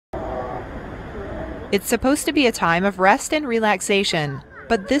It's supposed to be a time of rest and relaxation,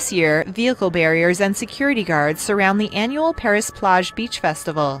 but this year, vehicle barriers and security guards surround the annual Paris Plages beach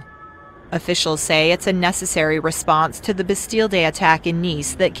festival. Officials say it's a necessary response to the Bastille Day attack in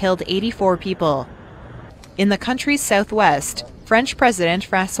Nice that killed 84 people. In the country's southwest, French President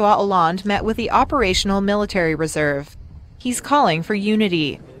Francois Hollande met with the Operational Military Reserve. He's calling for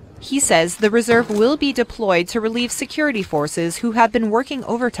unity. He says the reserve will be deployed to relieve security forces who have been working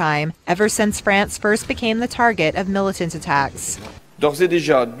overtime ever since France first became the target of militant attacks.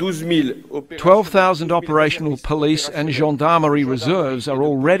 12,000 operational police and gendarmerie reserves are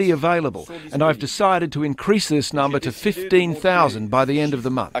already available, and I've decided to increase this number to 15,000 by the end of the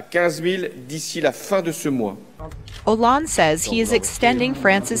month. Hollande says he is extending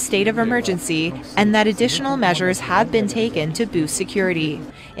France's state of emergency and that additional measures have been taken to boost security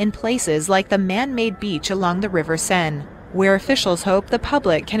in places like the man-made beach along the River Seine, where officials hope the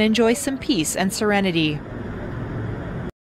public can enjoy some peace and serenity.